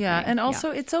 everything. Yeah, and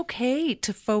also it's okay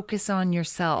to focus on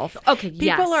yourself. Okay,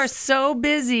 People are so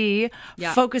busy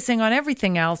focusing on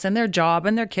everything else and their job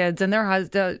and their kids and their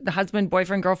husband,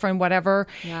 boyfriend, girlfriend, whatever,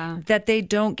 that they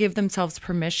don't give themselves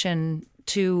permission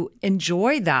to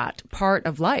enjoy that part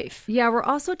of life. Yeah, we're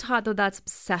also taught, though, that's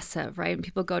obsessive, right? And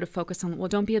people go to focus on, well,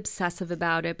 don't be obsessive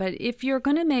about it. But if you're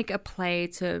going to make a play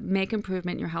to make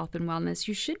improvement in your health and wellness,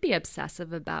 you should be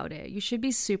obsessive about it. You should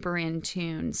be super in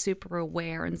tune, super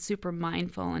aware, and super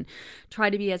mindful, and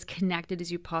try to be as connected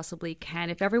as you possibly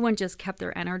can. If everyone just kept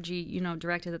their energy,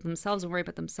 directed at themselves and worried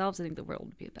about themselves, I think the world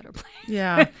would be a better place.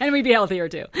 Yeah. And we'd be healthier,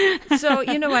 too. So,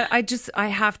 you know what? I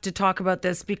have to talk about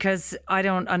this because I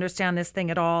don't understand this thing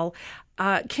at all.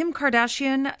 Kim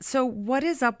Kardashian, so what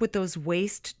is up with those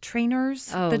waist trainers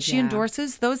that she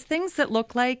endorses? Those things that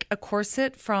look like a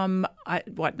corset from,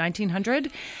 1900?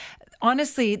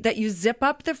 Honestly, that you zip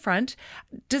up the front.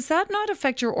 Does that not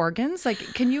affect your organs? Like,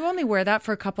 can you only wear that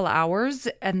for a couple of hours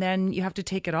and then you have to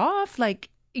take it off? Like,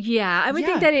 yeah, I would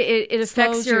think that it affects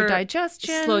slows your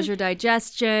digestion. Slows your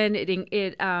digestion.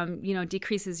 It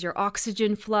decreases your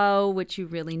oxygen flow, which you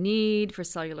really need for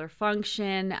cellular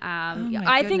function.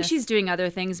 I think she's doing other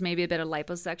things, maybe a bit of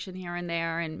liposuction here and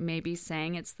there, and maybe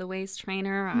saying it's the waist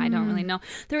trainer. I don't really know.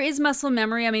 There is muscle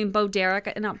memory. I mean, what's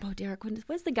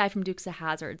the guy from Dukes of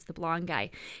Hazzard? It's the blonde guy.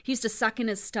 He used to suck in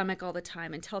his stomach all the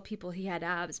time and tell people he had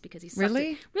abs because he sucked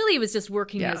Really? it. Really, he was just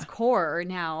working his core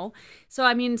now. So,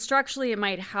 I mean, structurally, it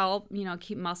might help,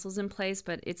 keep muscles in place,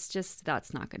 but it's just,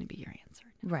 that's not going to be your answer.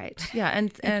 Right. Yeah.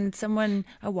 And someone,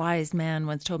 a wise man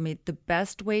once told me the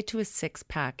best way to a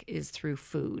six-pack is through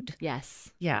food. Yes.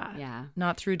 Yeah. Yeah.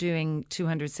 Not through doing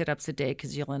 200 sit-ups a day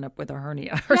because you'll end up with a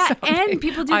hernia or something. And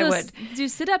people do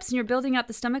sit-ups and you're building up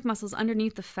the stomach muscles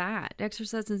underneath the fat.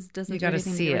 Exercise doesn't do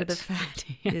anything to get rid of the fat.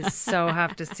 You so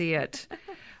have to see it.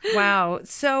 Wow.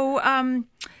 So,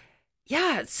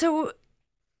 so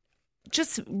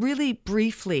just really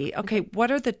briefly, okay,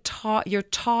 what are your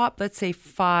top, let's say,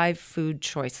 5 food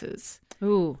choices?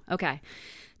 Ooh, okay.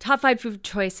 Top 5 food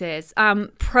choices.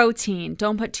 Protein.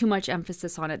 Don't put too much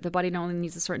emphasis on it. The body not only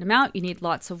needs a certain amount, you need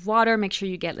lots of water. Make sure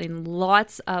you get in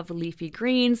lots of leafy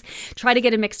greens. Try to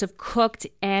get a mix of cooked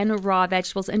and raw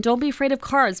vegetables. And don't be afraid of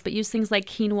carbs, but use things like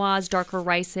quinoas, darker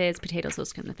rices, potatoes,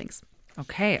 those kind of things.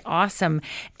 Okay, awesome.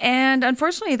 And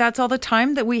unfortunately, that's all the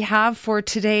time that we have for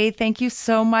today. Thank you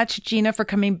so much, Gina, for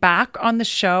coming back on the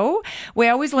show. We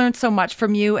always learn so much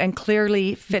from you, and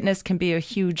clearly fitness can be a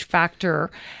huge factor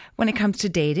when it comes to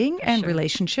dating and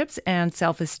relationships and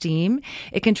self-esteem.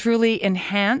 It can truly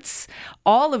enhance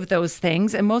all of those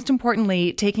things. And most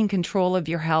importantly, taking control of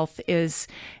your health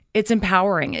it's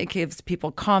empowering. It gives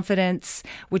people confidence,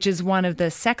 which is one of the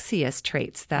sexiest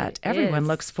traits that everyone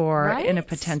looks for in a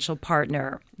potential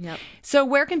partner. Yep. So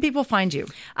where can people find you?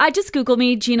 Just Google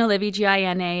me, Gina Livy,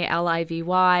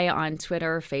 GINALIVY, on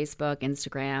Twitter, Facebook,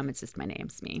 Instagram. It's just my name.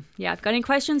 It's me. Yeah, if you've got any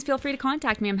questions, feel free to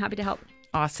contact me. I'm happy to help.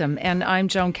 Awesome. And I'm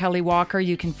Joan Kelly Walker.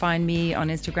 You can find me on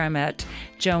Instagram at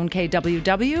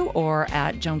JoanKWW or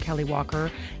at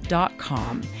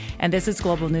JoanKellyWalker.com. And this is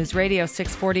Global News Radio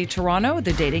 640 Toronto,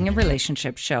 the Dating and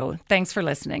Relationship Show. Thanks for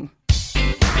listening.